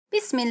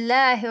بسم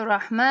الله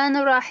الرحمن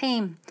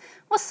الرحيم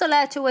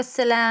والصلاة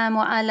والسلام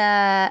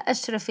على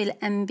أشرف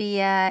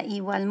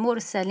الأنبياء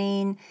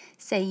والمرسلين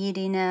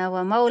سيدنا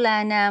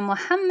ومولانا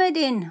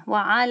محمد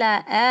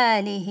وعلى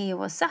آله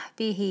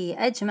وصحبه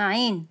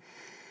أجمعين.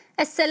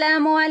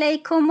 السلام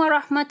عليكم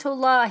ورحمة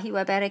الله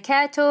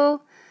وبركاته.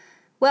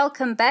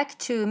 Welcome back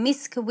to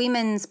Misk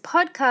Women's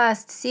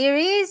podcast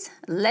series,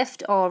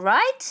 Left or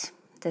Right?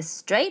 The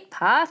Straight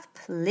Path,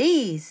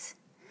 Please.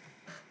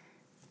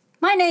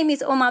 My name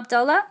is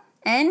Abdullah,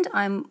 and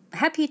I'm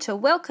happy to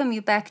welcome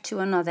you back to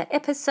another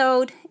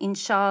episode,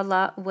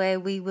 inshallah, where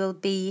we will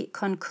be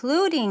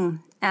concluding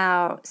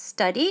our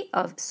study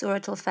of Surah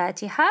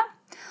Al-Fatiha,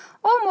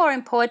 or more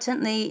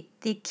importantly,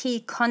 the key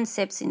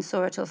concepts in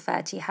Surah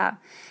Al-Fatiha,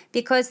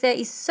 because there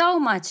is so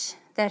much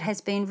that has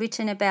been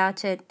written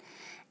about it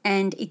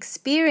and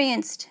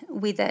experienced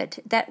with it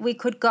that we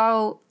could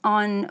go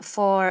on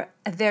for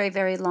a very,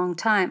 very long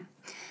time.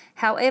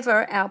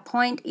 However, our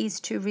point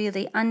is to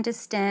really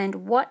understand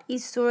what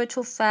is Surah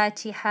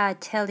Al-Fatiha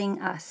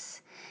telling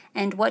us,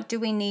 and what do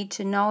we need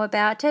to know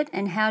about it,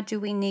 and how do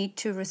we need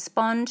to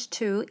respond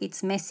to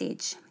its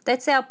message.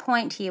 That's our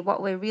point here,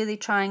 what we're really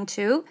trying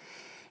to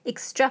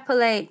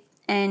extrapolate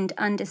and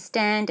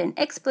understand and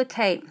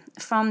explicate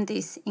from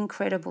this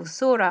incredible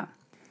surah.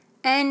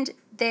 And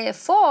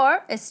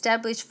therefore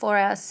establish for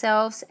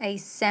ourselves a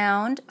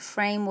sound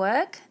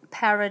framework,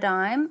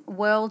 paradigm,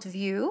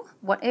 worldview,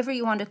 whatever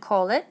you want to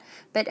call it,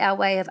 but our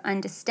way of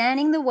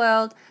understanding the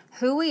world,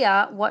 who we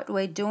are, what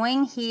we're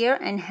doing here,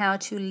 and how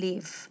to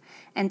live.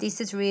 And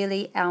this is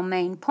really our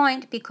main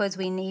point, because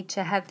we need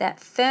to have that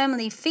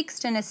firmly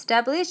fixed and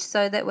established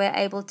so that we're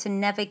able to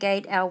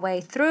navigate our way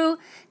through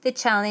the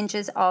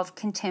challenges of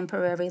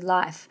contemporary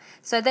life.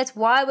 So that's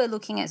why we're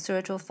looking at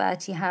Surah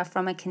Al-Fatiha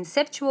from a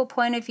conceptual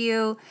point of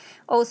view,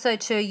 also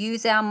to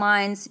use our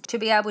minds to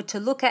be able to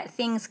look at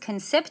things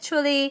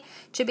conceptually,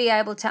 to be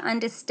able to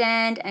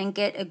understand and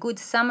get a good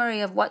summary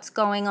of what's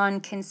going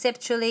on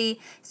conceptually,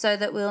 so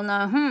that we'll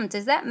know,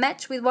 does that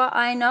match with what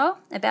I know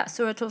about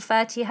Surah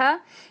Al-Fatiha?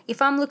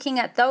 If I'm looking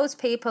at those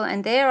people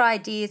and their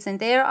ideas and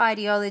their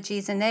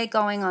ideologies and they're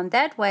going on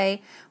that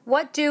way,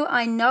 what do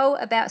I know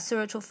about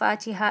Surah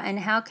Al-Fatiha, and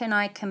how can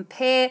I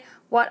compare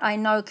what I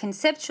know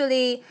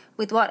conceptually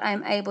with what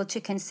I'm able to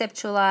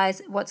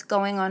conceptualize what's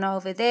going on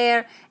over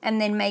there,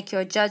 and then make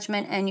your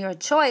judgment and your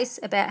choice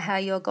about how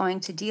you're going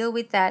to deal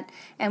with that.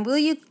 And will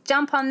you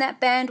jump on that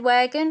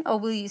bandwagon, or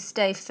will you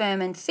stay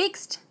firm and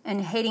fixed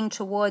and heading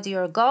towards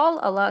your goal,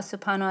 Allah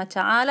subhanahu wa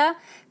ta'ala,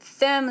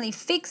 firmly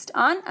fixed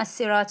on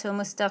as-siratul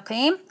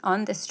mustaqim,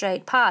 on the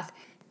straight path?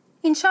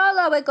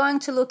 Inshallah, we're going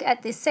to look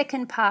at the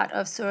second part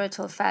of Surah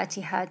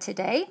Al-Fatiha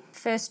today.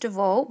 First of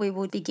all, we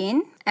will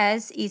begin,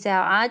 as is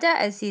our aada,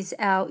 as is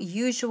our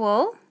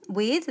usual,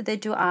 with the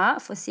dua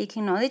for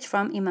seeking knowledge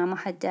from Imam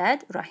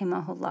Haddad,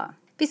 rahimahullah.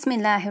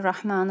 Bismillahir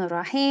Rahmanir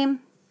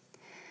Rahim.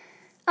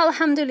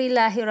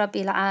 Alhamdulillahi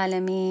Rabbil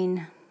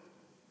Alameen.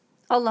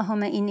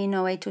 Allahumma inni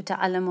nawaitu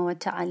ta'allama wa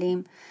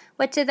ta'alim,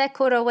 wa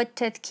tadhakkura wa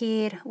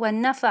tadhkir, wa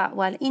nafa'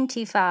 wal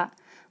intifa'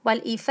 wal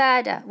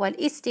ifada wal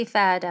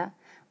istifada,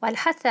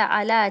 والحث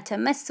على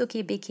تمسك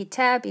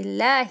بكتاب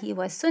الله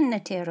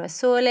وسنة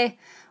رسوله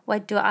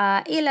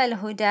والدعاء إلى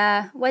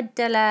الهدى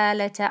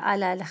والدلالة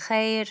على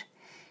الخير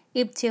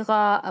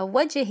ابتغاء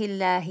وجه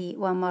الله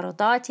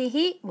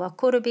ومرضاته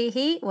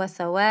وقربه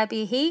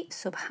وثوابه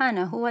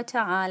سبحانه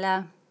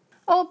وتعالى.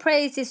 All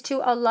praise is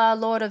to Allah,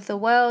 Lord of the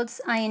worlds.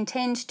 I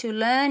intend to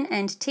learn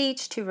and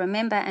teach, to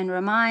remember and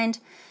remind,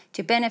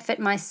 to benefit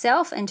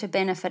myself and to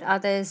benefit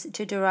others,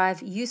 to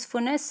derive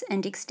usefulness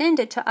and extend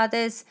it to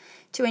others,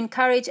 to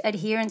encourage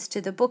adherence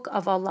to the Book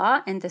of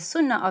Allah and the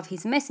Sunnah of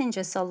His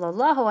Messenger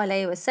sallallahu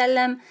alaihi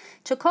wasallam,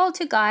 to call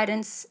to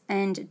guidance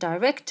and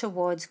direct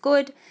towards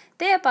good,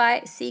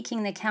 thereby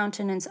seeking the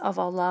countenance of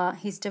Allah,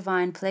 His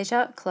divine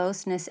pleasure,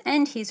 closeness,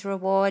 and His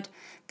reward,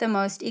 the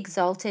most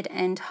exalted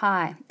and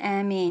high.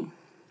 Ameen.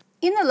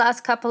 In the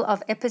last couple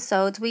of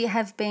episodes, we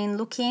have been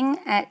looking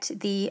at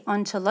the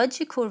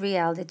ontological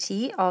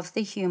reality of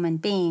the human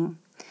being.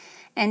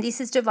 And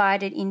this is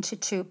divided into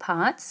two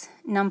parts.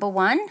 Number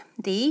one,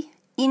 the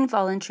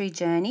involuntary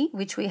journey,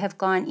 which we have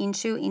gone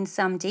into in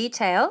some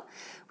detail,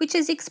 which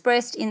is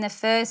expressed in the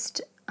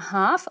first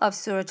half of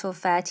Surah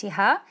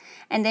Al-Fatiha.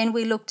 And then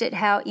we looked at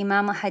how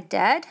Imam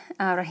Haddad,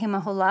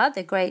 rahimahullah,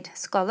 the great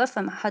scholar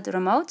from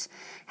Hadramaut,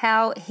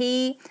 how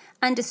he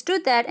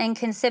understood that and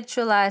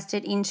conceptualized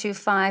it into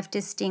 5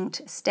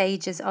 distinct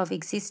stages of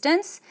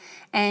existence.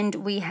 And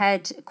we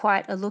had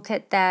quite a look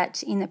at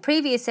that in the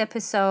previous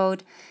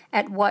episode,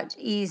 at what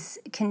is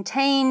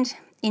contained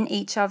in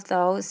each of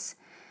those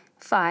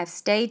 5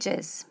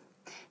 stages.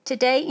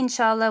 Today,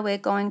 inshallah, we're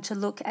going to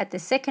look at the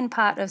second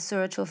part of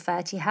Surah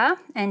Al-Fatiha,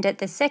 and at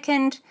the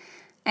second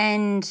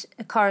and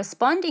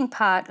corresponding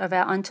part of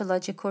our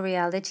ontological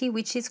reality,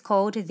 which is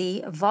called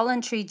the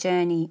voluntary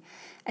journey,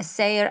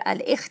 as-sayr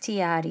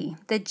al-ikhtiyari,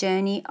 the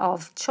journey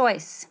of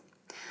choice.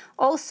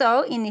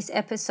 Also, in this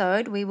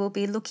episode, we will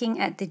be looking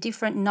at the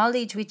different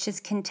knowledge which is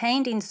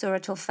contained in Surah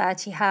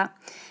Al-Fatiha.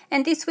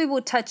 And this we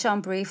will touch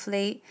on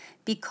briefly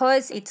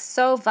because it's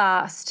so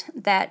vast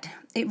that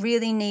it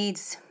really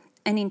needs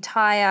an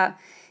entire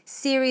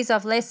series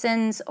of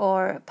lessons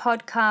or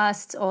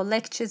podcasts or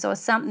lectures or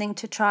something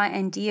to try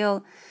and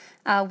deal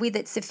with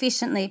it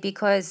sufficiently,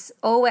 because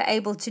all we're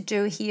able to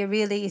do here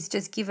really is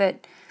just give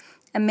it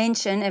a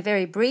mention, a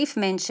very brief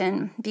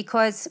mention,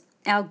 because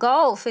our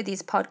goal for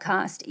this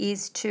podcast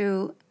is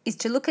to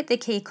look at the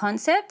key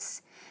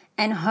concepts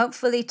and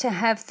hopefully to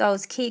have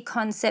those key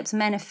concepts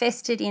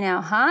manifested in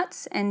our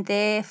hearts and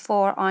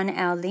therefore on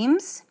our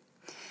limbs,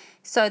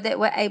 so that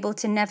we're able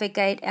to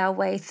navigate our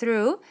way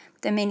through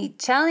the many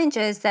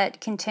challenges that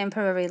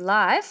contemporary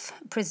life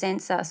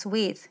presents us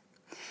with.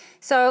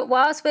 So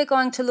whilst we're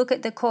going to look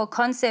at the core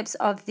concepts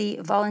of the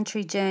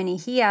voluntary journey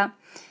here,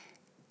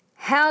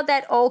 how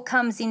that all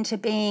comes into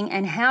being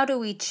and how do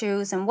we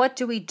choose and what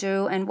do we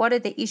do and what are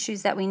the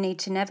issues that we need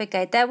to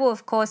navigate, that will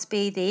of course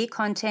be the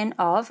content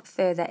of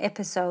further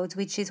episodes,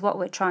 which is what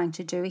we're trying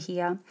to do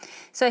here.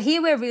 So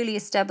here we're really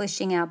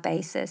establishing our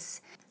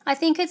basis. I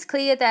think it's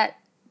clear that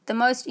the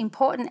most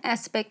important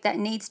aspect that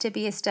needs to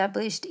be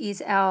established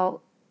is our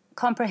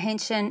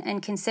comprehension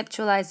and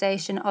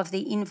conceptualization of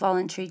the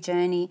involuntary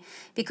journey,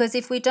 because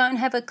if we don't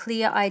have a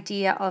clear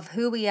idea of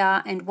who we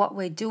are and what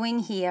we're doing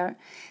here,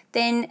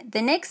 then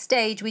the next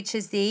stage, which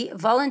is the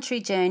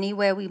voluntary journey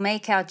where we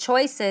make our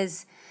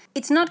choices,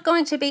 it's not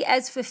going to be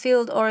as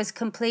fulfilled or as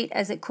complete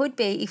as it could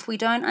be if we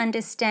don't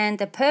understand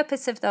the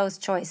purpose of those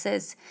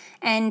choices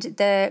and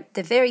the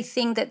very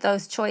thing that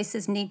those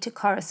choices need to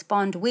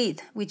correspond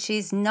with, which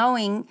is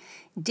knowing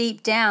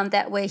deep down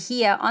that we're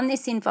here on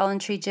this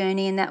involuntary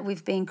journey and that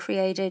we've been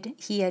created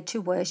here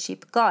to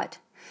worship God.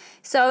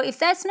 So if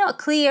that's not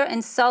clear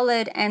and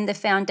solid and the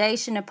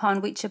foundation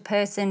upon which a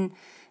person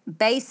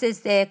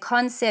bases their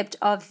concept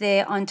of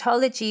their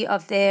ontology,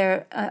 of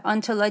their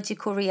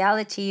ontological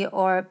reality,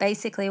 or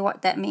basically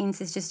what that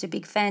means is just a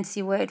big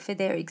fancy word for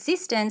their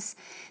existence,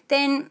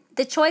 then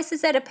the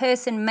choices that a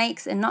person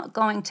makes are not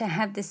going to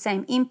have the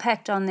same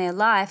impact on their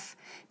life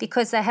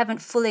because they haven't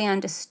fully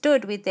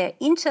understood with their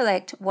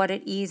intellect what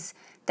it is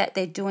that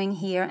they're doing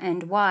here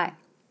and why.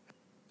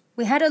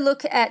 We had a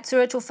look at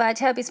Surah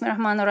Al-Fatiha, Bismillahir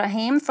Rahmanir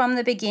Rahim, from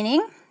the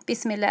beginning.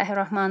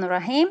 Bismillahir Rahmanir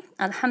Rahim,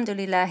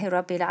 Alhamdulillahi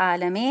Rabbil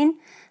Alameen,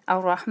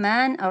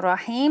 Ar-Rahman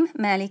Ar-Rahim,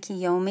 Maliki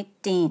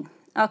Yawmiddin.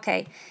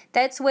 Okay,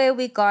 that's where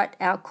we got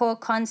our core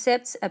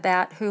concepts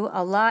about who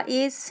Allah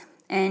is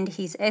and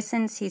His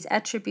essence, His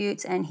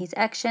attributes and His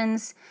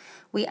actions.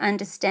 We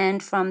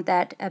understand from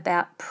that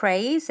about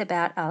praise,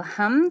 about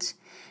Alhamd,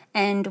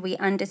 and we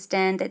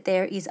understand that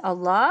there is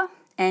Allah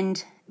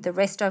and the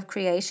rest of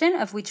creation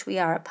of which we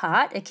are a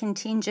part, a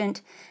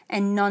contingent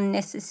and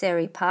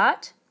non-necessary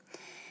part.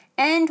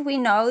 And we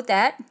know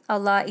that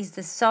Allah is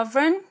the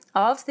sovereign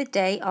of the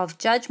Day of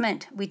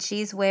Judgment, which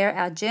is where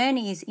our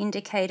journey is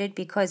indicated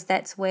because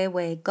that's where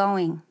we're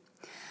going.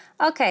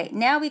 Okay,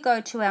 now we go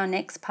to our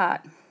next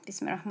part.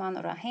 Bismillahir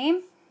Rahmanir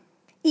Rahim.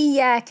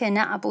 Iyyaka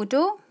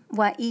na'budu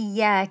wa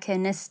iyyaka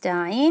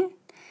nasta'in.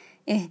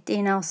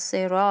 Ihdina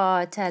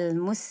as-siratal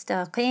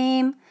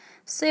mustaqim.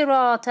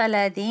 صراط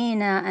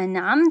الذين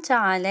أنعمت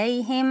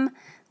عليهم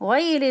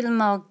غير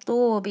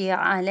المغضوب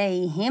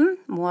عليهم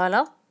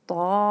ولا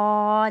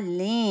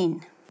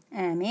الضالين.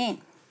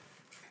 Amen.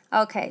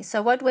 Okay,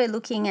 so what we're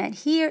looking at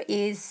here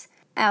is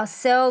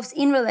ourselves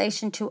in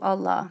relation to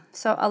Allah.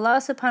 So Allah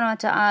subhanahu wa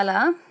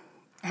ta'ala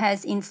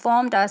has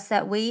informed us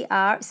that we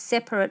are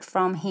separate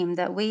from Him,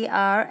 that we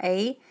are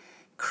a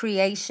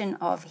creation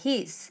of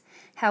His.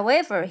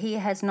 However, He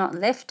has not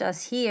left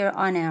us here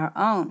on our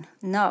own.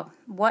 No,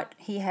 what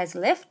He has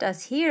left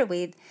us here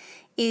with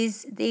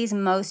is these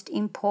most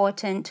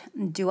important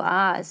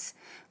du'as,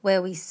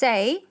 where we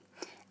say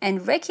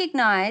and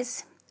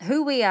recognize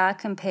who we are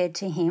compared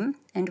to Him,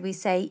 and we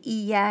say,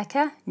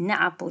 Iyyaka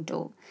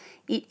na'budu.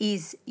 It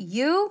is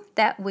you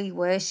that we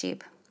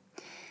worship.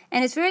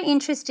 And it's very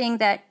interesting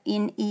that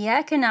in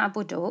Iyyaka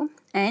na'budu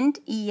and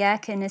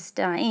Iyyaka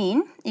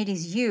nasta'in, it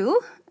is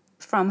you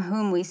from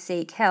whom we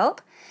seek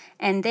help,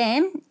 and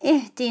then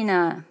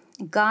ihdina,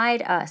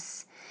 guide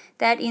us.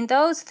 That in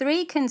those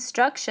three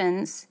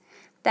constructions,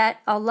 that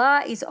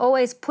Allah is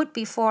always put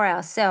before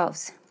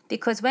ourselves.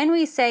 Because when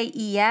we say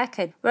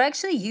iyyaka, we're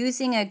actually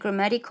using a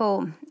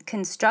grammatical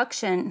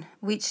construction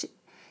which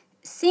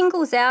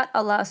singles out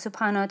Allah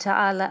subhanahu wa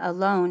ta'ala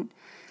alone.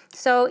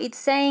 So it's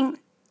saying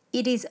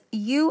it is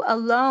you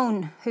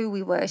alone who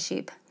we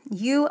worship,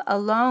 you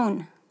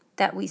alone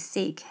that we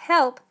seek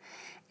help,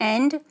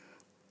 and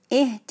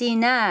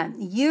ihdina,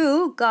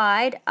 you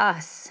guide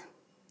us.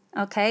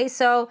 Okay,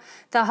 so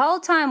the whole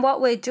time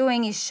what we're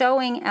doing is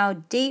showing our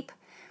deep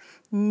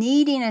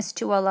neediness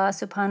to Allah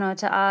subhanahu wa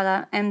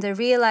ta'ala and the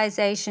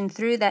realization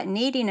through that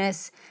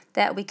neediness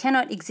that we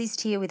cannot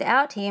exist here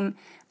without Him,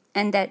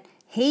 and that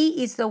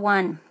He is the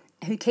one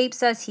who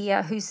keeps us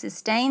here, who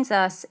sustains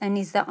us, and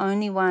is the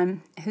only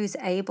one who's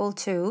able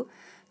to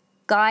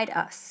guide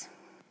us.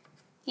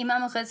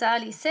 Imam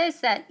Ghazali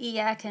says that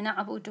إِيَّاكَ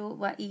نَعْبُدُ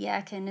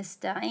وَإِيَّاكَ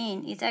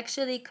نَسْتَعِينُ is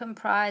actually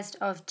comprised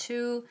of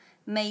two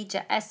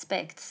major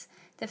aspects.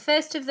 The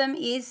first of them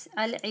is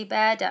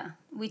al-ibadah,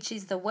 which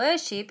is the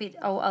worship.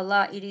 Oh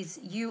Allah, it is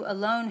you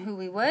alone who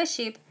we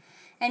worship.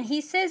 And he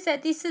says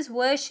that this is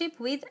worship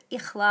with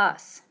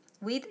ikhlas,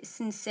 with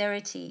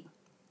sincerity.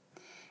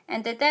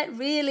 And that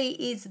really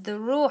is the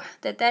ruh,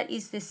 that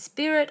is the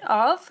spirit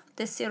of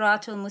the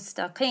Siratul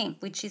Mustaqim,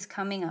 which is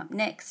coming up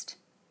next.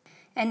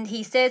 And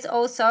he says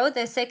also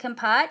the second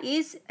part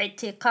is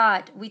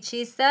i'tiqad, which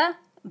is the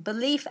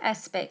belief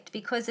aspect,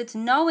 because it's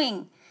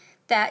knowing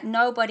that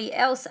nobody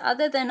else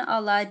other than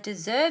Allah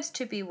deserves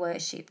to be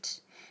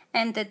worshipped,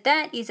 and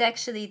that is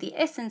actually the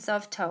essence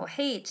of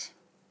Tawheed.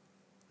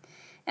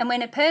 And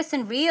when a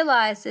person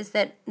realizes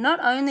that not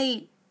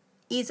only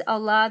is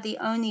Allah the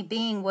only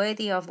being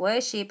worthy of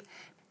worship,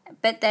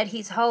 but that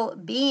his whole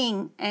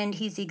being and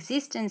his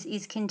existence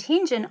is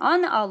contingent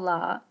on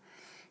Allah,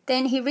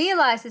 then he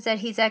realizes that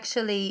he's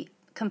actually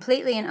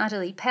completely and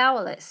utterly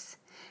powerless.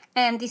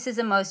 And this is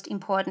the most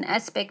important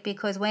aspect,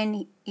 because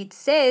when it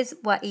says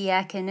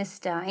وَإِيَّاكَ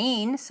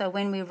نَسْتَعِينُ, so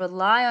when we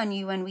rely on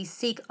you and we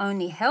seek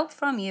only help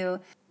from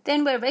you,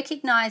 then we're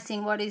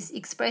recognizing what is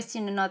expressed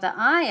in another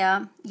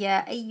ayah,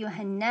 يَا أَيُّهَا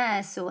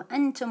النَّاسُ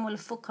أَنْتُمُ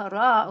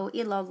الْفُقَرَاءُ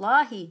إِلَى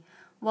اللَّهِ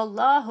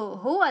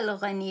وَاللَّهُ هُوَ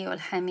الْغَنِيُّ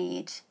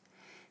الْحَمِيدُ.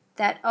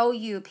 That, O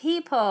you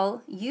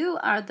people, you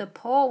are the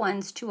poor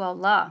ones to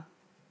Allah.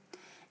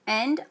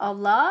 And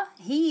Allah,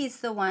 He is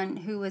the one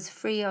who is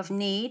free of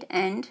need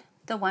and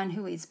the one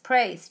who is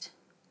praised.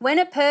 When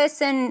a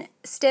person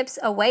steps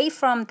away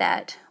from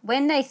that,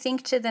 when they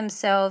think to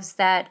themselves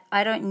that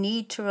I don't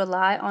need to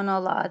rely on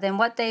Allah, then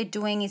what they're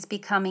doing is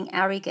becoming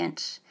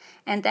arrogant.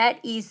 And that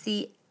is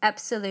the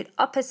absolute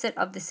opposite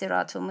of the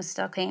Siratul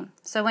Mustaqim.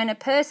 So when a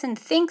person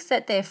thinks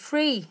that they're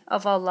free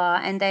of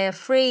Allah and they are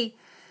free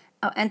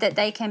and that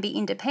they can be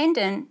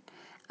independent,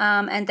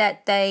 and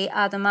that they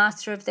are the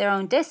master of their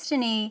own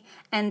destiny,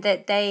 and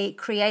that they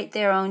create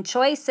their own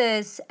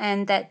choices,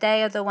 and that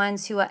they are the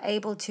ones who are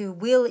able to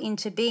will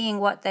into being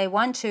what they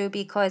want to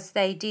because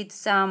they did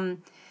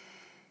some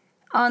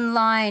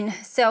online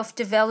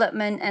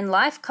self-development and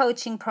life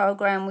coaching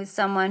program with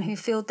someone who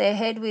filled their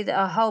head with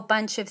a whole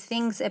bunch of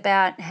things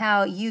about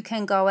how you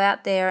can go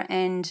out there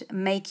and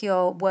make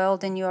your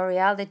world and your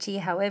reality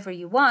however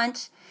you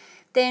want,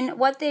 then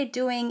what they're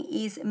doing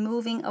is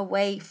moving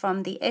away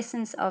from the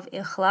essence of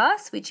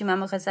ikhlas, which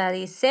Imam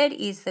Ghazali said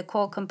is the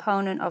core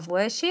component of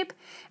worship,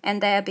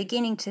 and they are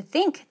beginning to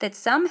think that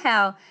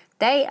somehow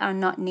they are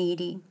not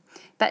needy.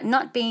 But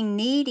not being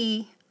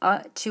needy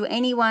to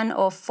anyone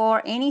or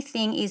for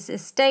anything is a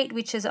state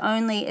which is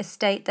only a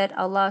state that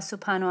Allah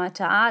subhanahu wa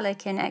ta'ala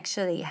can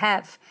actually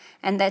have,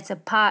 and that's a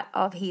part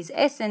of His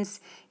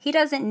essence. He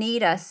doesn't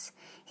need us.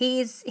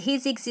 His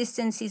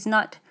existence is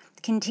not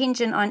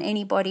contingent on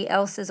anybody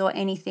else's or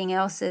anything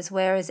else's,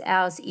 whereas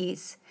ours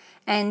is.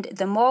 And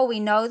the more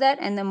we know that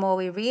and the more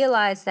we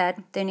realize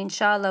that, then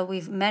inshallah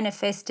we've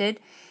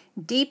manifested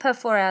deeper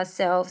for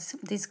ourselves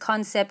this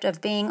concept of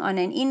being on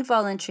an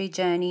involuntary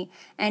journey,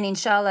 and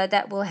inshallah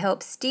that will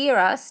help steer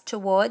us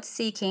towards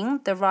seeking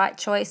the right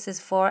choices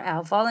for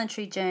our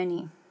voluntary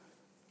journey.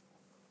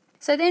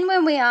 So then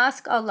when we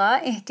ask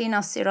Allah,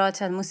 Ihdina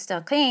Sirat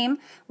al-Mustaqim,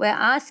 we're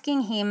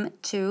asking Him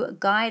to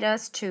guide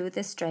us to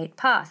the straight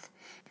path.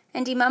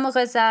 And Imam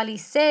Ghazali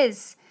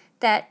says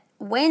that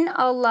when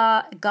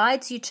Allah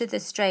guides you to the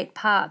straight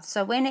path,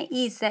 so when it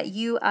is that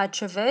you are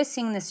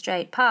traversing the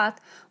straight path,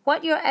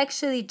 what you're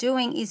actually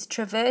doing is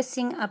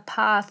traversing a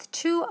path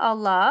to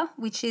Allah,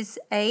 which is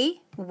a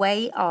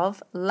way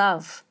of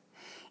love.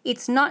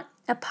 It's not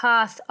a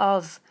path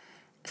of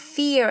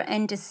fear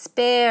and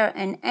despair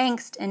and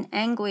angst and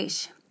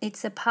anguish.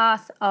 It's a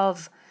path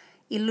of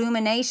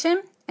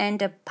illumination and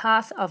a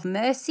path of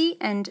mercy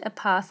and a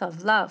path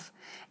of love.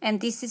 And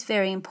this is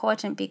very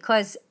important,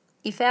 because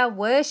if our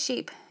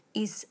worship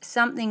is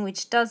something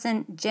which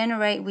doesn't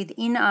generate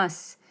within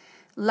us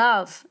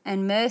love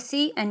and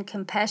mercy and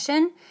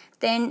compassion,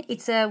 then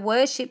it's a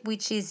worship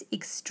which is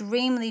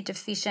extremely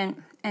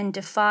deficient and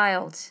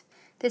defiled.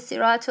 The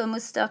Siratul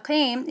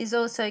Mustaqim is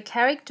also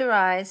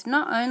characterized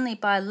not only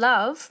by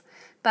love,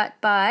 but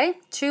by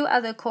two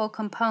other core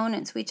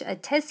components, which are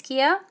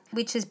tazkiyah,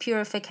 which is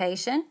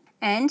purification,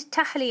 and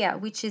tahliyah,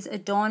 which is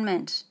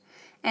adornment.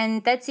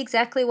 And that's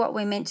exactly what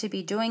we're meant to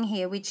be doing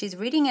here, which is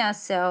ridding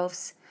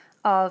ourselves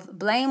of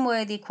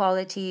blameworthy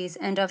qualities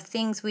and of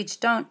things which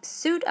don't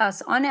suit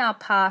us on our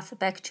path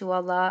back to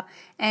Allah,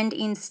 and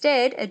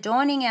instead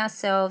adorning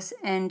ourselves.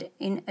 And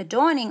in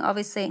adorning,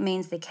 obviously it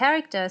means the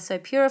character, so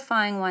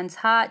purifying one's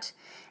heart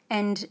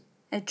and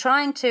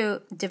trying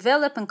to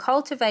develop and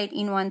cultivate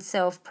in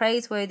oneself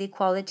praiseworthy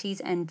qualities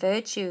and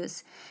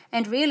virtues.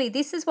 And really,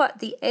 this is what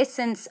the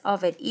essence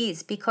of it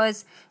is,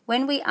 because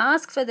when we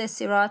ask for the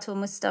Siratul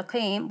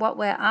Mustaqim, what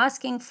we're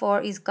asking for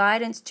is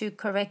guidance to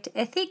correct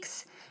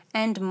ethics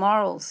and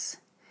morals.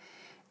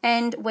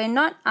 And we're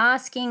not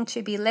asking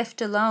to be left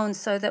alone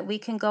so that we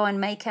can go and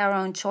make our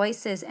own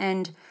choices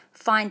and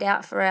find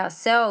out for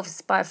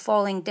ourselves by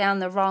falling down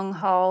the wrong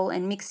hole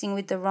and mixing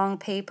with the wrong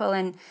people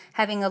and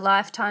having a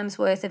lifetime's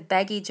worth of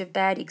baggage of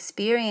bad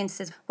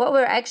experiences. What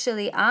we're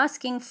actually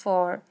asking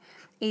for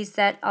is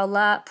that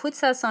Allah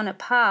puts us on a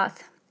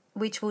path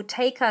which will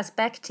take us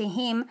back to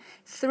Him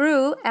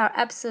through our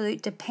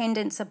absolute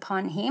dependence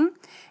upon Him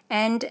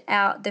and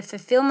the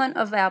fulfillment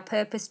of our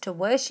purpose to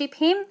worship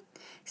Him,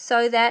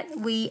 so that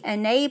we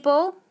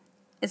enable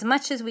as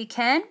much as we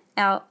can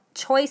our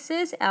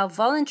choices, our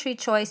voluntary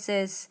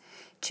choices,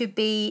 to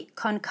be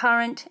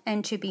concurrent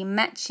and to be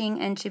matching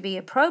and to be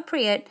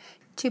appropriate,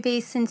 to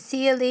be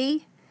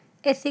sincerely,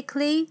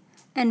 ethically,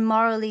 and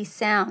morally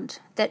sound,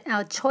 that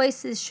our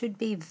choices should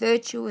be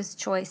virtuous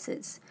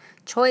choices,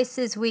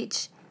 choices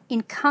which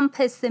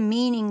encompass the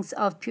meanings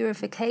of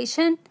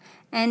purification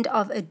and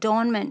of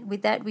adornment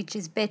with that which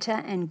is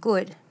better and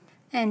good,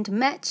 and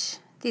match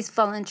this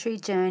voluntary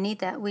journey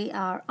that we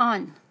are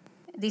on.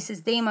 This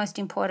is the most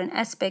important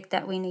aspect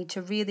that we need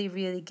to really,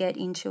 really get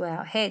into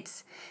our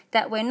heads,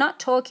 that we're not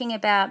talking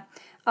about,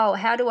 oh,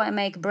 how do I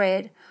make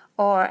bread,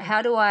 or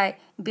how do I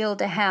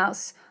build a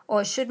house,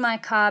 or should my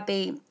car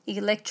be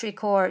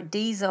electric or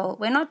diesel.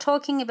 We're not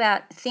talking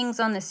about things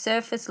on the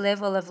surface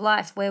level of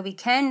life where we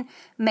can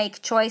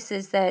make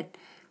choices that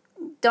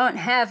don't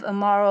have a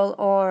moral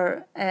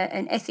or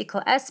an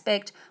ethical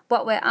aspect.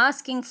 What we're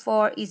asking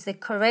for is the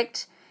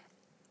correct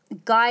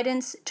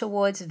guidance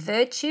towards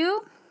virtue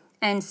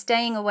and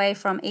staying away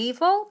from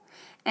evil,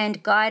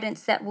 and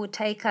guidance that will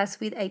take us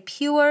with a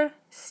pure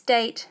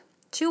state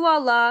to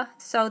Allah,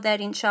 so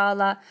that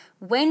inshallah,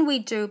 when we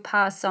do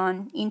pass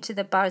on into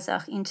the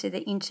barzakh, into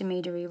the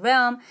intermediary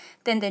realm,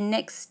 then the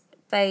next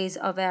phase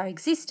of our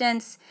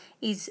existence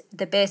is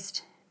the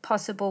best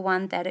possible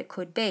one that it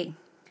could be.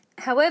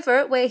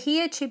 However, we're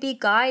here to be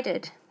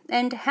guided.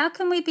 And how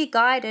can we be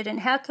guided,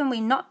 and how can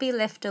we not be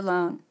left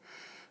alone?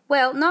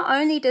 Well, not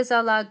only does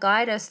Allah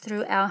guide us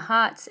through our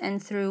hearts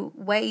and through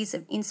ways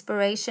of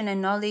inspiration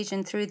and knowledge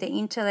and through the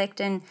intellect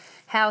and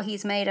how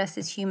He's made us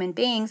as human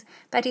beings,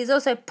 but He's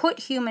also put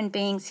human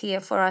beings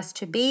here for us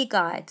to be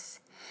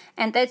guides.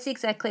 And that's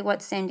exactly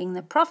what sending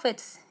the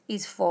prophets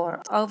is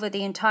for. Over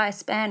the entire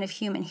span of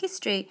human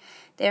history,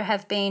 there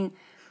have been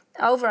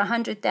over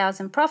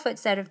 100,000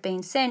 prophets that have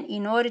been sent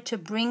in order to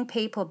bring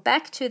people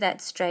back to that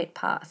straight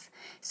path.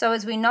 So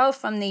as we know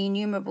from the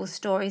innumerable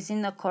stories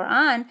in the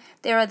Quran,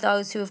 there are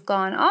those who have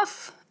gone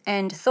off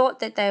and thought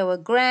that they were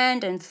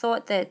grand and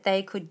thought that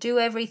they could do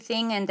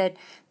everything and that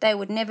they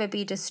would never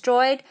be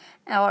destroyed,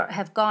 or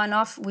have gone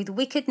off with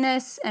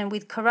wickedness and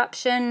with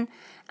corruption,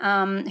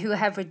 who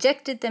have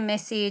rejected the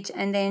message,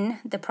 and then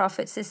the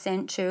prophets are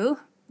sent to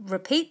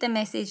repeat the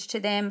message to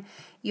them.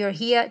 You're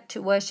here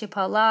to worship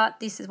Allah.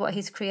 This is what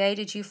He's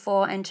created you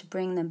for, and to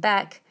bring them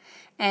back.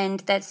 And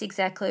that's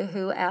exactly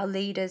who our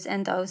leaders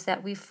and those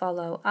that we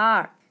follow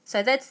are.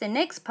 So that's the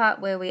next part,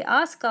 where we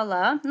ask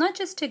Allah not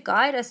just to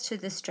guide us to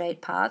the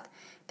straight path,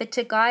 but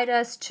to guide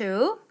us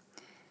to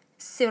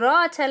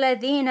Sirat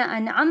al-ladhina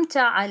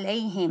an'amta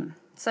alayhim.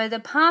 So the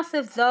path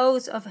of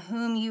those of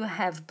whom you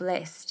have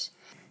blessed.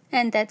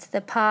 And that's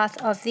the path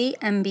of the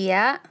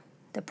Anbiya,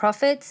 the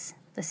prophets,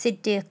 the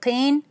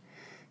Siddiqeen,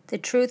 the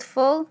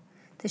truthful,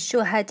 the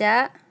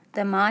Shuhada,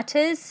 the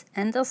martyrs,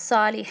 and the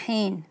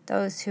Salihin,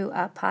 those who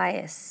are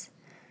pious.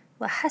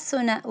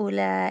 وَحَسُنَ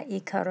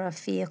أُولَٰئِكَ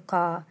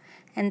رَفِيقًا,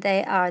 and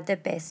they are the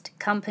best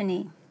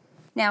company.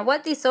 Now,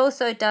 what this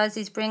also does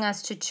is bring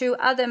us to two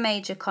other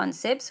major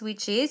concepts,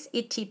 which is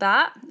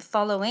ittiba,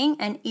 following,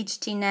 and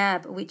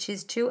ijtinab, which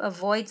is to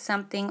avoid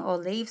something or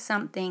leave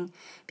something.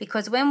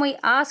 Because when we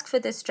ask for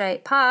the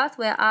straight path,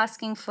 we're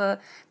asking for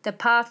the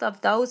path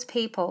of those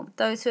people,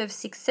 those who have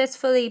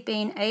successfully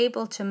been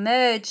able to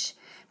merge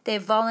their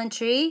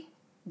voluntary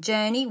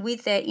journey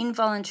with their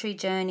involuntary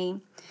journey.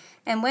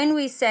 And when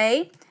we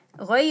say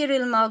غَيْرِ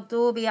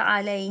الْمَغْضُوبِ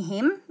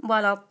عَلَيْهِمْ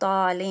وَلَا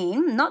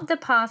الضَّالِينَ, not the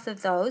path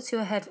of those who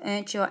have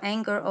earned your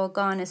anger or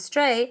gone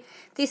astray,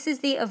 this is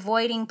the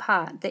avoiding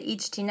part, the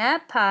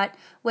ijtinab part,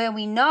 where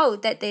we know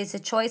that there's a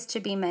choice to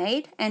be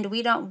made, and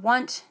we don't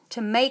want to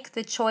make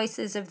the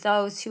choices of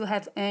those who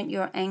have earned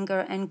your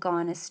anger and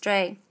gone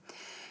astray.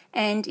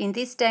 And in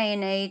this day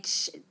and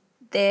age,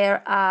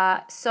 there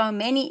are so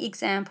many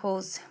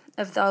examples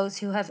of those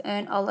who have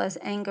earned Allah's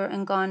anger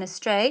and gone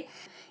astray,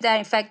 that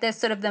in fact that's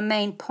sort of the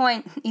main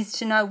point, is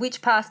to know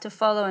which path to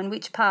follow and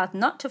which path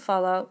not to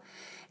follow.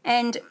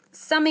 And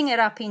summing it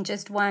up in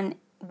just one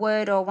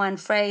word or one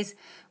phrase,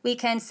 we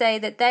can say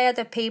that they are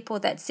the people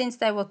that since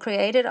they were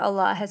created,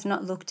 Allah has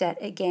not looked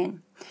at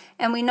again.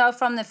 And we know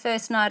from the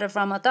first night of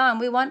Ramadan,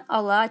 we want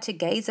Allah to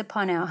gaze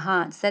upon our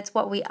hearts. That's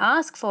what we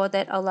ask for,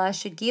 that Allah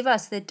should give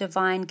us the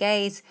divine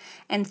gaze,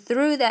 and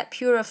through that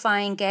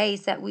purifying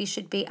gaze that we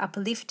should be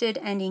uplifted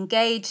and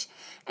engaged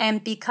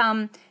and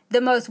become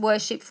the most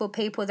worshipful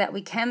people that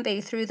we can be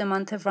through the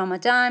month of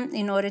Ramadan,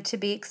 in order to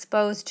be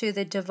exposed to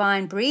the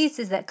divine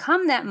breezes that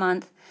come that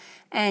month,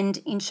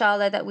 and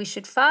inshallah that we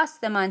should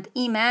fast the month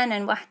iman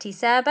and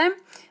wahtisaban,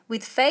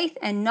 with faith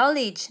and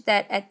knowledge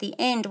that at the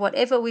end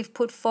whatever we've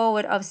put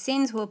forward of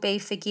sins will be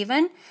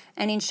forgiven,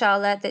 and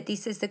inshallah that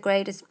this is the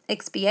greatest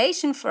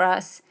expiation for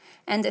us,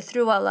 and that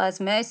through Allah's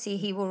mercy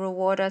He will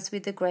reward us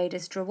with the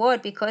greatest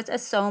reward, because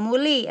as-sawmu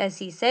li, as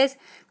He says,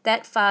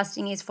 that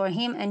fasting is for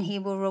Him and He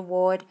will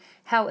reward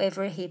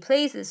however He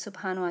pleases,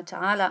 subhanahu wa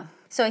ta'ala.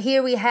 So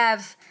here we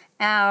have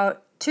our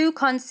two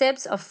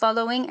concepts of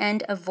following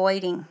and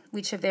avoiding,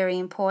 which are very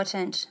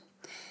important.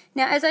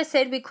 Now, as I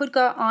said, we could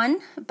go on,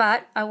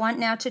 but I want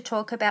now to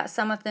talk about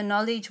some of the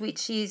knowledge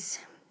which is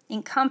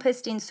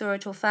encompassed in Surah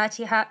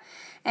Al-Fatiha.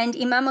 And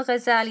Imam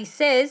Ghazali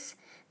says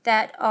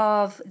that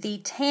of the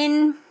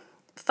 10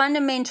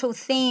 fundamental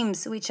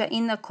themes which are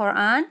in the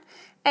Quran,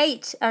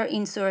 8 are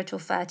in Surah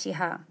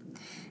Al-Fatiha.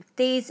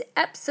 These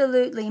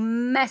absolutely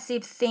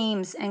massive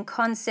themes and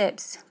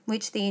concepts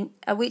which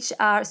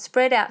are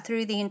spread out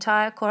through the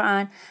entire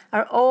Quran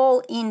are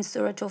all in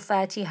Surah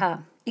Al-Fatiha,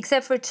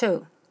 except for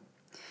 2.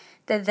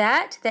 The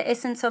That, the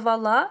essence of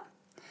Allah,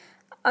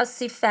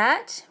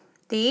 As-Sifat,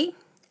 the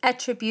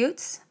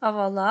attributes of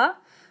Allah,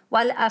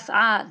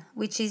 Wal-Af'al,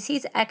 which is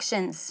His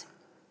actions,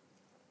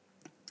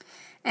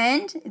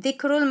 and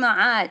Dhikrul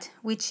Ma'ad,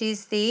 which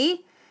is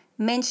the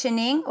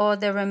mentioning or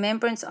the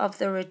remembrance of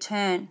the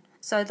return.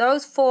 So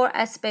those 4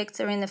 aspects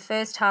are in the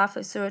first half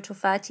of Surah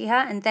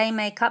Al-Fatiha, and they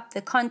make up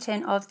the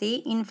content of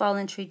the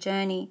involuntary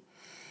journey.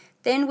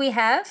 Then we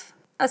have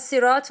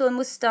As-Siratul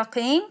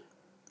Mustaqim,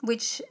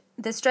 which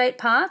the straight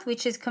path,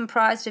 which is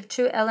comprised of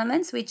 2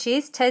 elements, which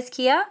is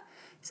Tazkiyah,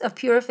 of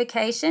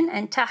purification,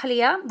 and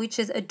Tahliyah, which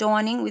is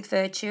adorning with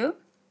virtue.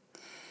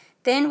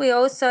 Then we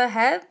also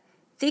have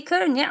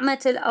Dhikr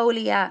Ni'matul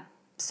Awliya,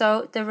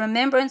 so the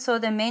remembrance or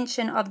the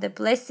mention of the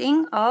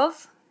blessing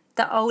of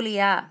the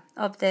awliya,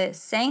 of the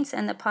saints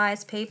and the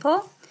pious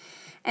people.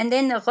 And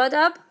then the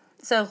ghadab,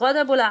 so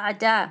ghadabul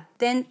a'da,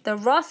 then the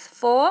wrath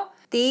for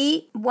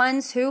the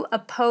ones who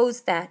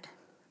oppose that.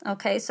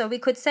 Okay, so we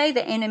could say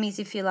the enemies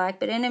if you like,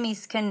 but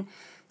enemies can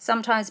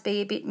sometimes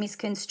be a bit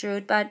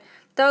misconstrued, but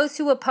those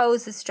who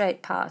oppose the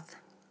straight path.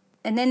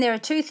 And then there are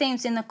 2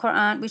 themes in the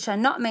Quran which are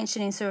not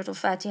mentioned in Surah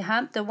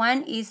Al-Fatiha. The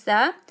one is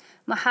the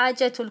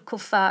Mahajatul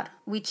Kuffar,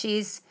 which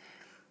is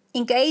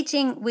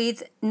engaging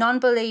with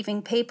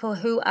non-believing people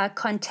who are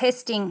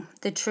contesting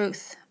the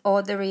truth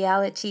or the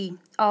reality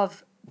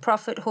of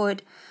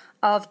prophethood,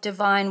 of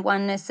divine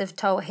oneness of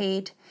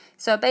Tawheed.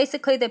 So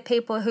basically the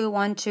people who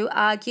want to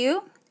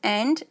argue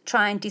and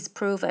try and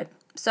disprove it.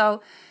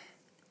 So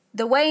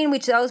the way in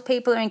which those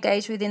people are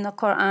engaged within the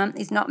Quran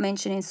is not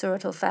mentioned in Surah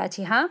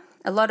Al-Fatiha.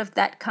 A lot of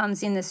that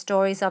comes in the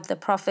stories of the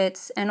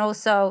prophets, and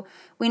also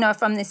we know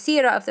from the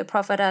seerah of the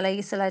Prophet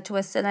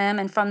ﷺ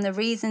and from the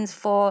reasons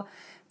for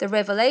the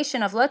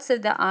revelation of lots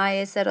of the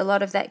ayahs that a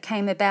lot of that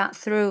came about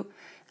through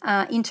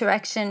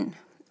interaction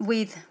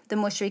with the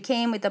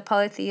mushrikeen, with the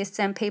polytheists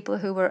and people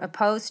who were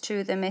opposed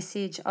to the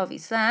message of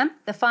Islam.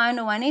 The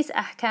final one is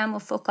Ahkam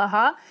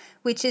al-Fuqaha,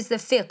 which is the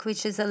fiqh,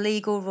 which is the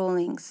legal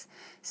rulings.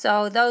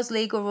 So those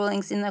legal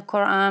rulings in the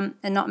Quran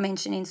are not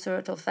mentioned in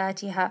Surah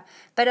Al-Fatiha.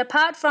 But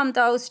apart from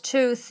those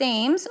 2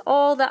 themes,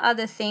 all the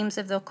other themes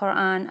of the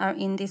Quran are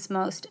in this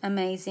most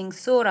amazing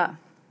surah.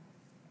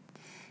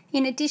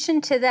 In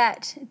addition to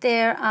that,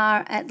 there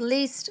are at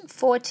least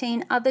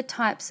 14 other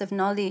types of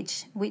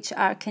knowledge which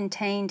are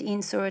contained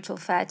in Surah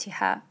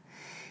Al-Fatiha,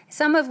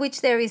 some of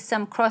which there is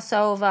some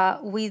crossover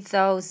with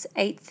those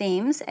 8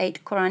 themes,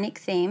 8 Quranic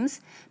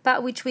themes,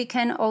 but which we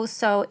can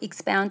also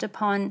expound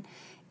upon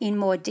in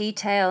more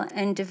detail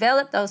and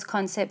develop those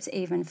concepts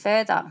even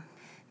further.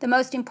 The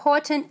most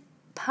important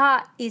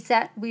part is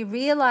that we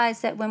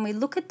realize that when we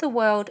look at the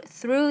world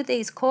through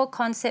these core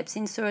concepts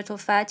in Surah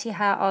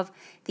Al-Fatiha of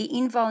the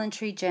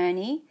involuntary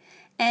journey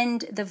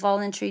and the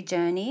voluntary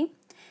journey,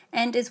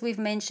 and as we've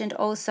mentioned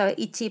also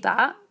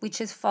ittiba, which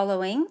is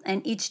following,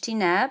 and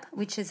ijtinab,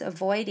 which is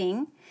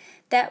avoiding,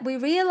 that we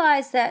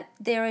realize that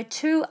there are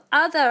 2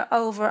 other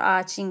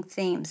overarching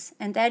themes,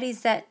 and that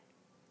is that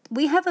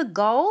we have a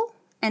goal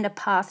and a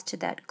path to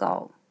that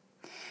goal.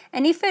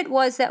 And if it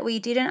was that we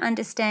didn't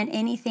understand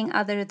anything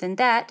other than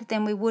that,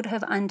 then we would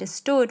have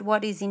understood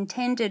what is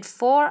intended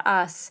for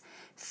us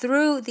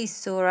through this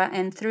surah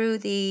and through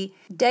the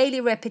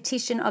daily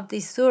repetition of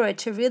this surah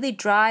to really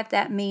drive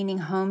that meaning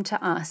home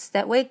to us,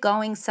 that we're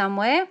going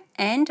somewhere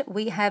and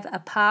we have a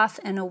path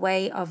and a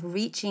way of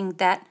reaching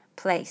that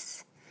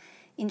place,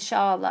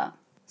 inshallah.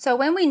 So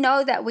when we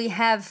know that we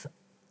have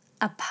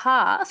a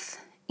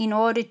path in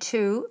order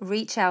to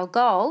reach our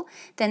goal,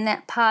 then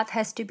that path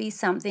has to be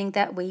something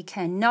that we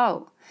can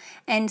know.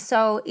 And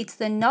so it's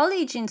the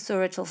knowledge in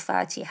Surah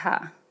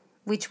Al-Fatiha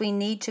which we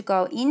need to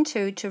go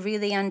into to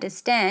really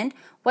understand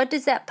what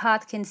does that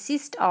path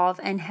consist of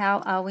and how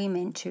are we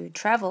meant to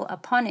travel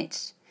upon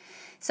it.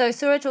 So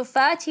Surah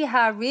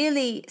Al-Fatiha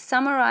really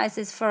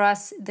summarizes for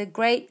us the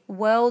great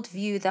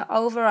worldview, the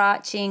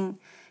overarching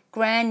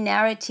grand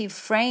narrative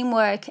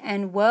framework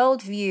and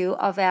worldview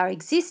of our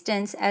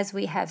existence, as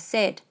we have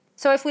said.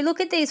 So if we look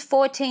at these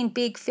 14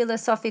 big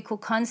philosophical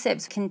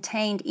concepts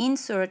contained in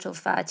Surah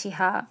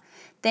Al-Fatiha,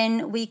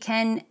 then we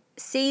can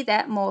see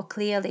that more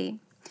clearly.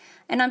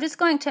 And I'm just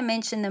going to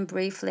mention them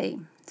briefly.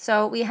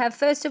 So we have,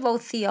 first of all,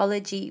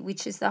 theology,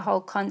 which is the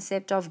whole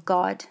concept of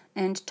God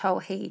and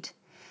Tawheed.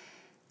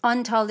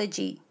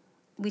 Ontology,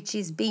 which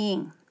is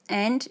being,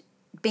 and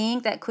being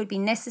that could be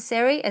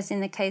necessary, as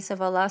in the case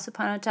of Allah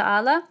subhanahu wa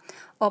ta'ala,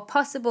 or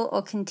possible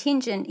or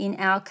contingent in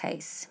our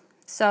case.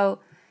 So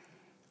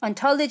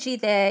ontology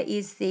there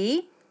is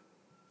the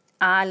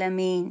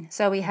Alameen.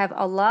 So we have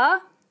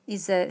Allah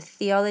is a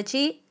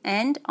theology,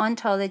 and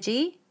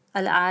ontology,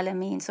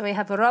 Al-Alameen. So we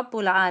have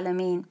Rabbul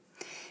Alameen.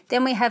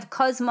 Then we have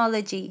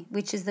cosmology,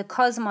 which is the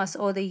cosmos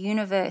or the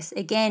universe.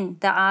 Again,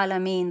 the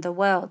Alameen, the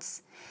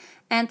worlds.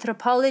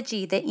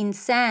 Anthropology, the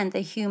insan,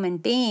 the human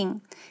being.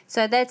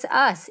 So that's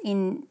us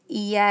in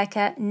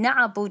Iyaka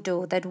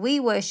na'budu, that we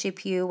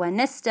worship you, wa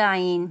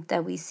nasta'in,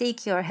 that we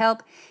seek your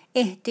help.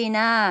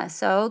 Ihdina,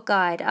 so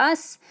guide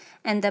us,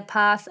 and the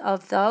path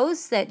of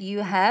those that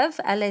you have,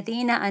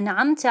 alladhina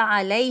an'amta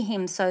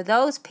alayhim, so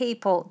those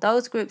people,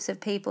 those groups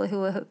of people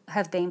who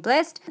have been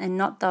blessed, and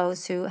not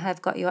those who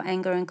have got your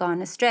anger and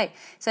gone astray.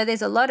 So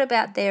there's a lot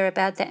about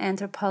the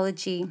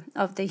anthropology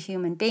of the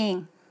human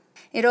being.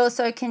 It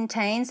also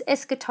contains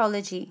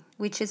eschatology,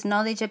 which is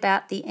knowledge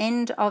about the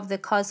end of the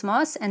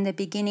cosmos and the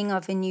beginning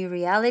of a new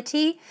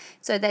reality.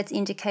 So that's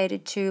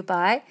indicated too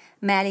by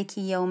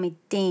Maliki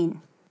Yawmiddin,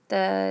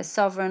 the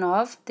sovereign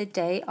of the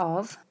day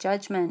of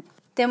judgment.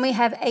 Then we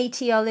have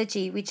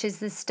aetiology, which is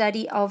the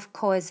study of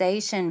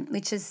causation,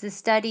 which is the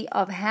study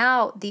of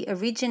how the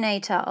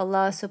originator,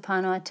 Allah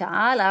subhanahu wa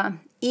ta'ala,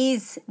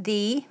 is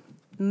the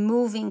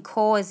moving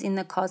cause in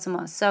the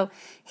cosmos. So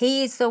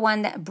he is the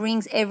one that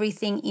brings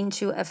everything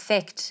into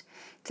effect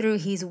through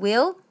his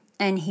will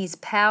and his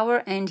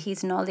power and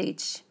his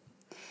knowledge.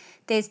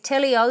 There's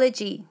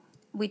teleology,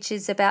 which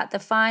is about the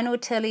final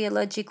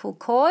teleological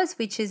cause,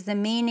 which is the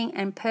meaning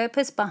and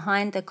purpose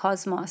behind the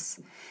cosmos.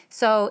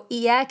 So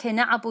Iyaka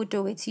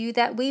na'budu, it's you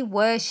that we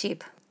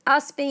worship.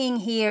 Us being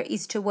here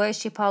is to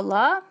worship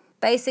Allah,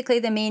 basically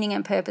the meaning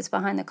and purpose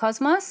behind the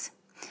cosmos.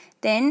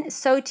 Then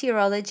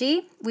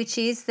soteriology, which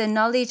is the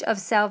knowledge of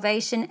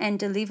salvation and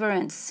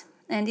deliverance.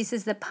 And this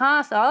is the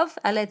path of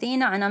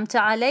alladhina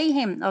an'amta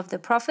alayhim, of the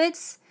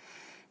prophets,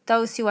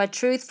 those who are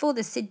truthful,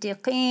 the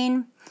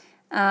siddiqeen,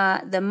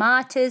 the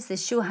martyrs, the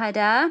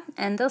shuhada,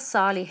 and the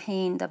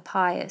salihin, the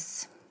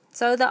pious.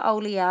 So the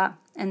awliya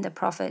and the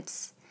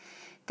prophets.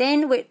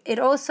 Then it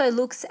also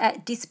looks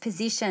at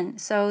disposition,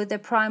 so the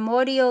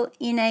primordial,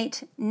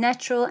 innate,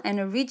 natural and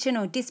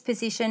original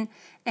disposition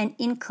and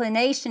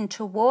inclination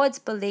towards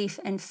belief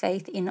and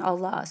faith in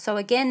Allah. So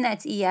again,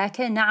 that's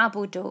Iyaka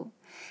na'budu.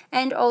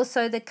 And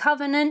also the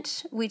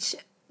covenant which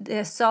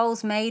the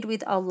souls made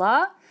with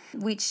Allah,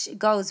 which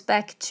goes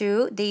back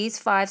to these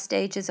 5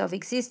 stages of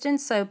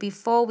existence. So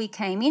before we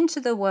came into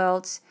the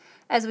world,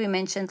 as we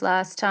mentioned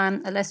last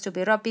time, Alastu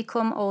bi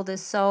Rabbikum, all the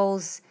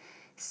souls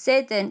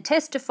said and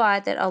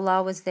testified that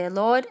Allah was their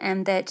Lord,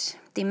 and that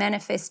the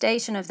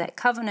manifestation of that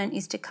covenant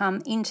is to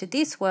come into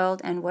this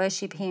world and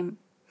worship Him.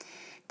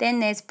 Then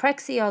there's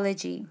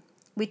praxeology,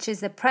 which is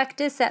the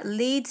practice that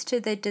leads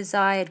to the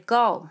desired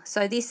goal.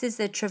 So this is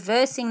the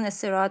traversing the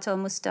Sirat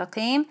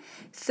al-Mustaqim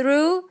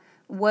through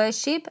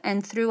worship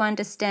and through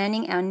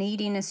understanding our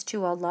neediness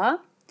to Allah.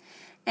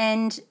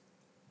 And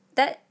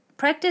that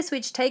practice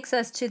which takes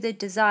us to the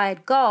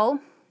desired goal,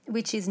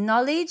 which is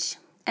knowledge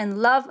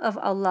and love of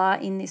Allah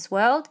in this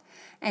world,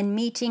 and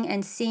meeting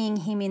and seeing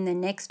Him in the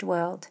next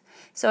world.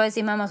 So as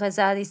Imam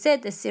Ghazali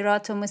said, the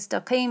Siratul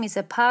Mustaqim is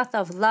a path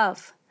of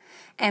love,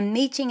 and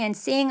meeting and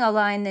seeing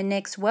Allah in the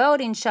next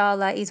world,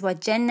 inshallah, is what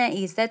Jannah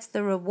is. That's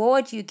the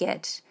reward you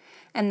get.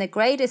 And the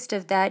greatest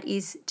of that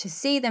is to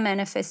see the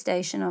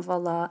manifestation of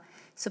Allah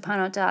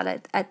subhanahu wa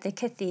ta'ala at the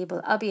Kathib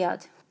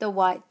al-Abiyad, the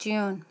white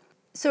dune.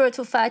 Surah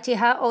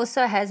Al-Fatiha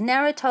also has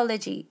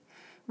narratology,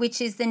 which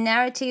is the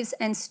narratives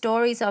and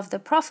stories of the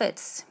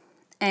prophets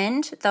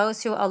and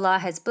those who Allah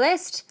has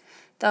blessed,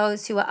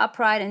 those who are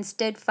upright and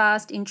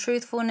steadfast in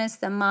truthfulness,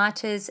 the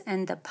martyrs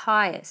and the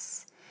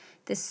pious,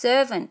 the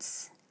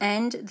servants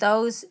and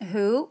those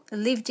who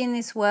lived in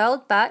this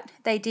world but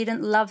they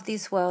didn't love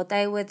this world.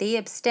 They were the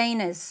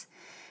abstainers,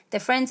 the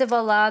friends of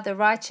Allah, the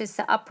righteous,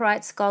 the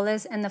upright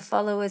scholars and the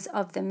followers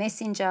of the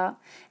messenger.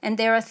 And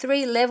there are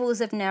 3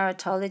 levels of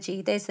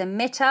narratology. There's the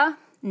meta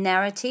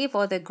narrative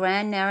or the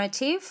grand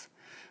narrative,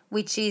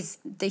 which is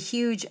the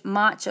huge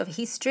march of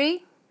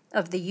history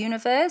of the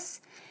universe.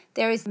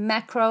 There is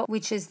macro,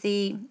 which is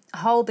the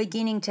whole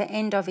beginning to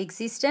end of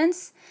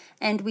existence.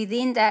 And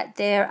within that,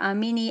 there are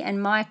mini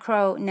and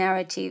micro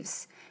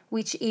narratives,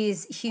 which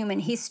is human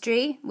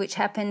history, which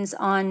happens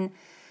on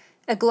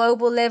a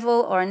global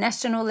level or a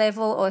national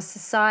level or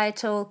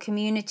societal,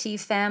 community,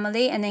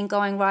 family, and then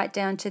going right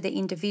down to the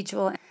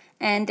individual.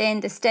 And then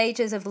the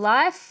stages of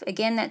life,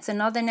 again, that's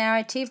another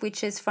narrative,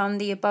 which is from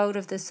the abode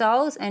of the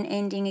souls and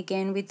ending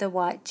again with the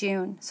white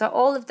dune. So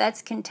all of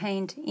that's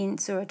contained in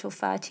Surah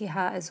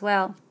Al-Fatiha as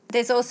well.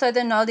 There's also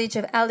the knowledge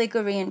of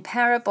allegory and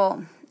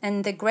parable,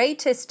 and the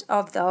greatest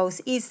of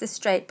those is the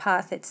straight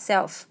path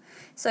itself.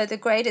 So the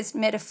greatest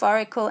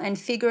metaphorical and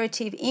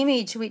figurative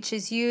image, which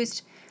is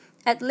used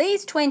at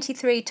least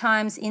 23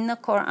 times in the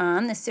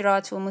Quran, the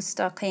Siratul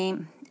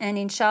Mustaqim. And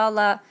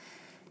inshallah,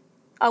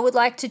 I would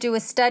like to do a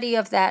study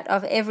of that,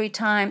 of every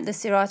time the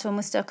Siratul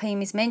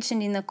Mustaqim is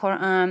mentioned in the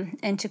Quran,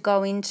 and to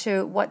go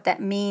into what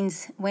that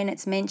means when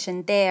it's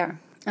mentioned there,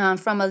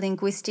 from a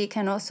linguistic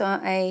and also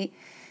a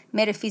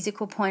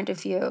metaphysical point of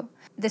view.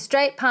 The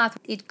straight path,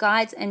 it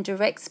guides and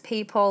directs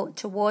people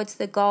towards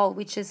the goal,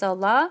 which is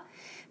Allah,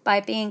 by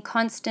being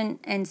constant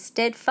and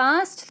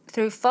steadfast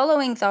through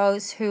following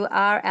those who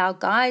are our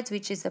guides,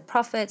 which is the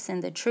prophets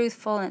and the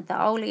truthful and the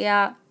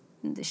awliya,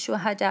 and the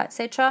shuhada,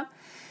 etc.,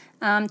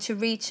 to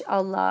reach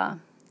Allah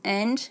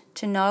and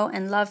to know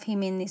and love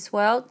Him in this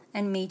world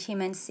and meet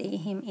Him and see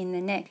Him in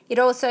the next. It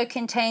also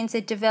contains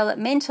a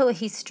developmental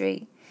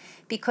history,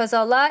 because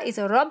Allah is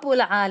a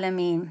Rabbul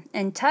Alameen,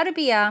 and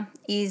tarbiyah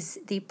is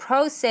the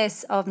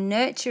process of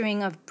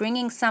nurturing, of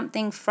bringing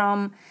something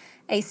from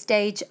a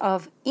stage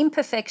of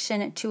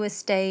imperfection to a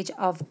stage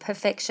of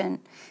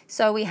perfection.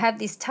 So we have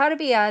this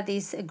tarbiyah,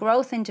 this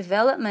growth and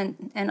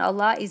development, and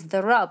Allah is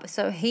the Rabb.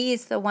 So He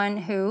is the one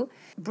who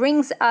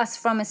brings us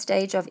from a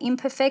stage of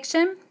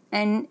imperfection,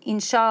 and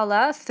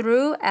inshallah,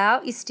 through our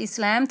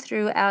istislam,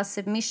 through our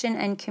submission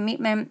and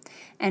commitment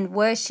and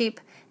worship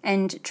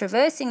and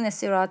traversing the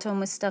Siratul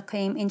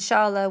Mustaqim,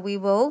 inshallah, we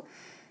will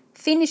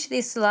finish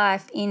this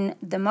life in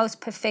the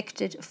most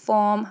perfected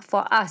form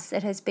for us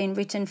that has been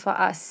written for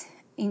us,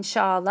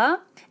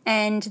 inshallah.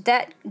 And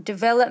that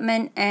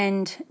development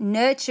and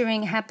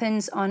nurturing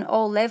happens on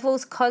all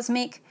levels: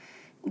 cosmic,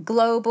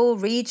 global,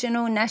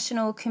 regional,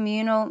 national,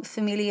 communal,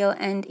 familial,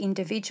 and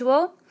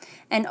individual.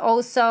 And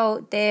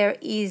also there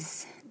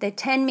is the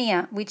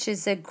tanmiyah, which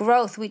is a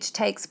growth which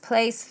takes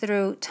place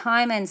through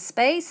time and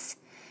space,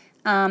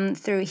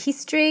 through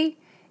history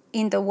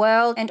in the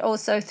world, and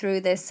also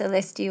through the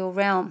celestial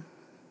realm.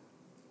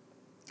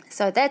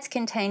 So that's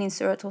contained in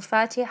Surah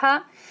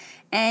Al-Fatiha.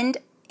 And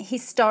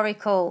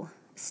historical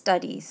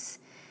studies.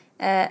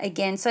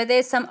 Again, so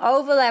there's some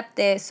overlap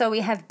there. So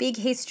we have big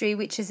history,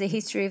 which is the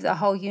history of the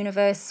whole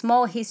universe;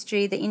 small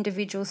history, the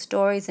individual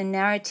stories and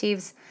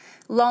narratives;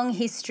 long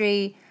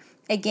history,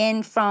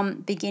 again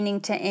from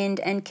beginning to end;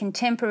 and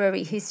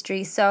contemporary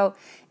history. So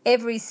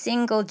every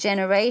single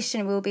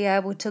generation will be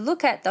able to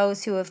look at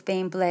those who have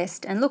been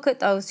blessed and look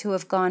at those who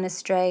have gone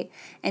astray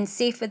and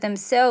see for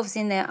themselves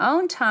in their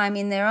own time,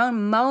 in their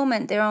own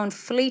moment, their own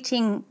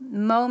fleeting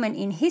moment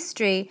in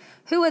history,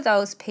 who are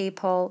those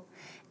people,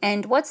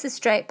 and what's the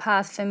straight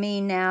path for me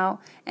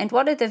now, and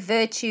what are the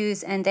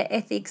virtues and the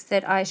ethics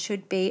that I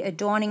should be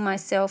adorning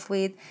myself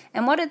with,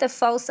 and what are the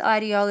false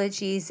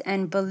ideologies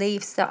and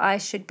beliefs that I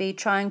should be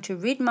trying to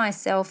rid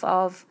myself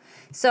of.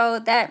 So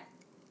that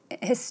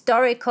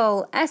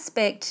historical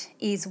aspect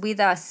is with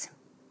us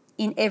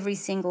in every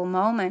single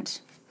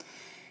moment.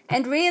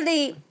 And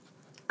really,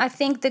 I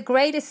think the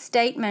greatest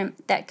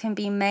statement that can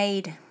be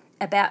made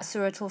about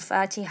Surah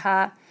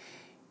Al-Fatiha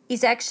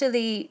is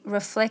actually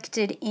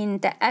reflected in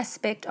the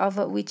aspect of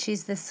it which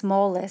is the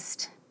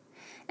smallest.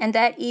 And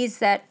that is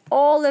that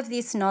all of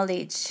this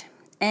knowledge,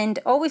 and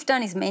all we've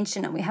done is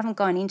mention it, we haven't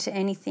gone into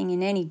anything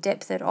in any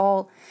depth at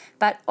all,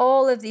 but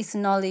all of this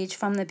knowledge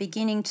from the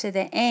beginning to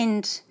the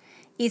end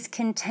is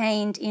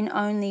contained in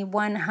only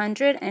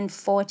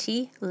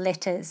 140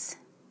 letters.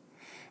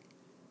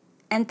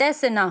 And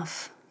that's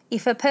enough.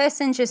 If a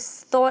person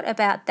just thought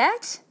about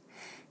that,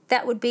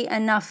 that would be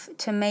enough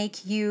to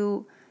make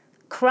you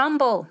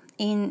crumble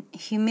in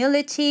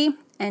humility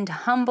and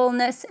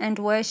humbleness and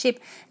worship.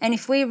 And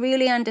if we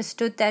really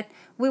understood that,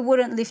 we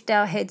wouldn't lift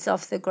our heads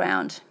off the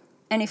ground.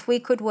 And if we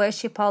could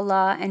worship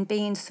Allah and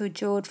be in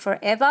sujood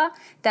forever,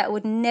 that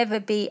would never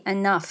be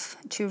enough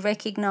to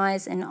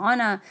recognize and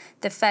honor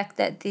the fact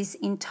that this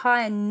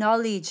entire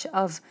knowledge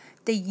of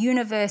the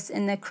universe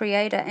and the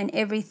Creator and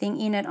everything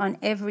in it on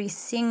every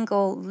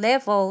single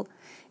level,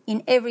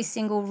 in every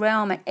single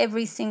realm, at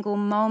every single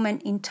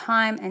moment in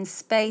time and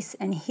space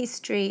and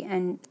history,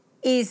 and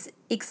is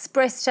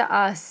expressed to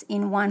us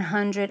in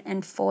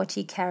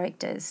 140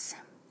 characters.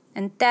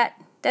 And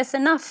that's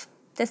enough.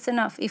 That's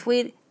enough. If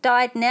we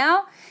died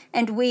now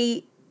and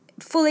we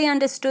fully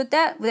understood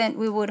that, then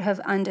we would have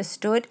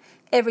understood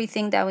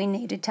everything that we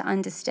needed to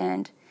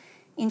understand.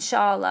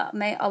 Inshallah,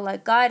 may Allah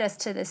guide us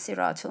to the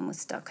Siratul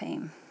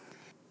Mustaqim.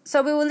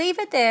 So we will leave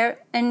it there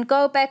and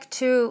go back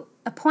to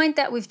a point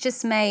that we've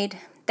just made,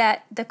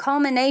 that the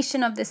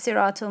culmination of the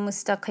Siratul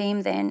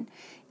Mustaqim then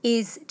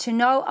is to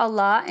know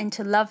Allah and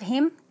to love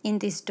Him in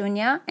this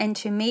dunya, and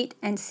to meet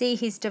and see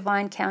His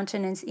divine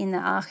countenance in the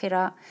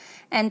akhirah.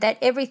 And that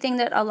everything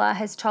that Allah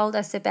has told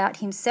us about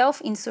Himself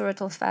in Surah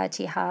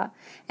Al-Fatiha,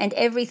 and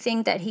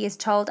everything that He has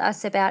told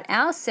us about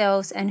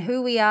ourselves and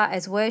who we are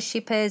as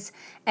worshippers,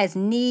 as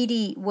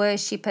needy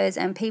worshippers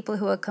and people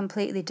who are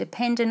completely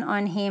dependent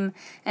on Him,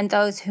 and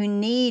those who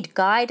need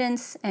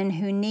guidance and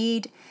who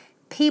need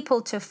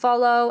people to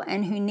follow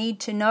and who need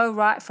to know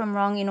right from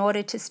wrong in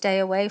order to stay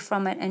away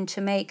from it and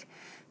to make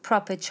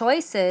proper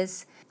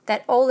choices,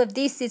 that all of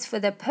this is for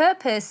the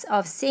purpose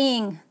of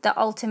seeing the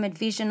ultimate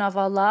vision of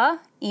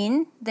Allah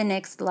in the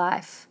next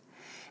life.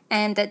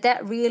 And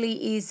that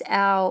really is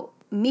our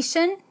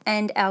mission,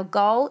 and our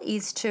goal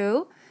is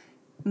to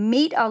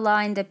meet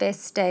Allah in the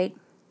best state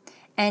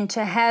and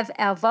to have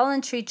our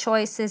voluntary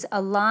choices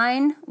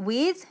align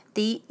with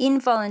the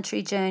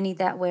involuntary journey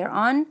that we're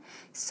on,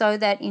 so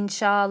that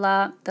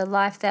inshallah the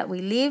life that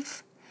we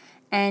live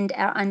and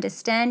our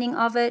understanding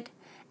of it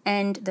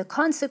and the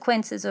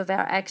consequences of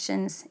our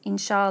actions,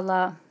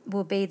 inshallah,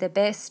 will be the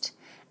best,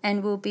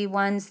 and will be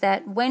ones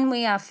that when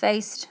we are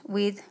faced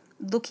with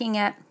looking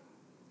at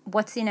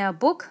what's in our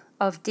book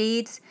of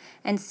deeds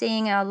and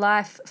seeing our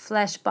life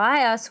flash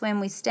by us when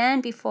we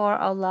stand before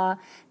Allah,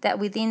 that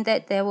within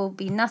that there will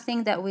be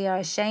nothing that we are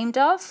ashamed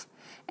of,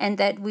 and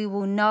that we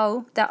will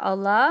know that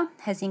Allah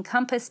has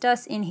encompassed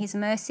us in His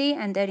mercy,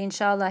 and that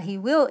inshallah He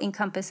will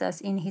encompass us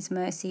in His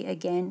mercy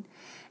again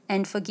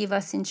and forgive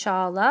us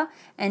inshallah,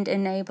 and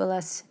enable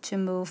us to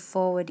move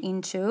forward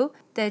into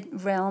the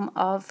realm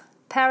of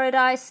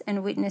paradise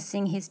and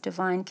witnessing His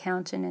divine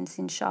countenance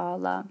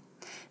inshallah.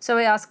 So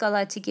we ask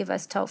Allah to give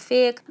us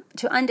tawfiq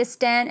to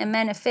understand and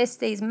manifest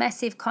these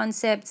massive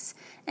concepts,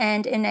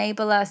 and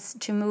enable us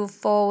to move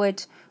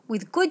forward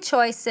with good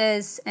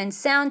choices and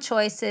sound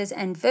choices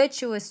and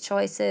virtuous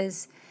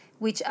choices,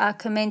 which are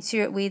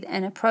commensurate with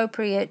and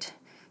appropriate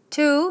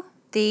to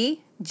the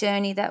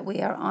journey that we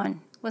are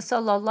on.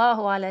 وصلى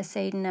الله على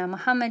سيدنا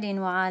محمد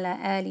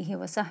وعلى آله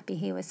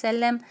وصحبه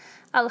وسلم.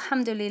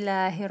 الحمد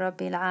لله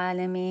رب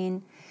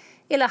العالمين.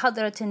 إلى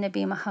حضرة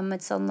النبي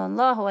محمد صلى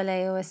الله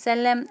عليه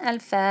وسلم.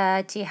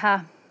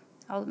 الفاتحة.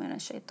 أعوذ من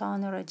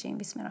الشيطان الرجيم.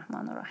 بسم الله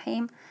الرحمن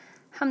الرحيم.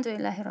 الحمد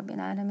لله رب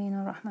العالمين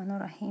الرحمن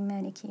الرحيم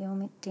مالك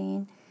يوم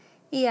الدين.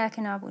 إياك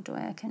نعبد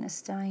وإياك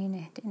نستعين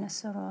اهدنا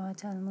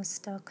الصراط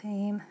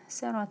المستقيم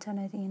صراط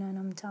الذين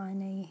أنعمت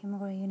عليهم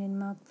غير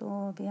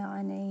المغضوب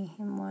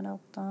عليهم ولا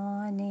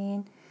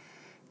الضالين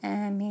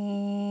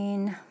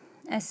آمين.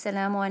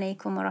 السلام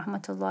عليكم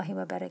ورحمة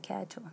الله وبركاته.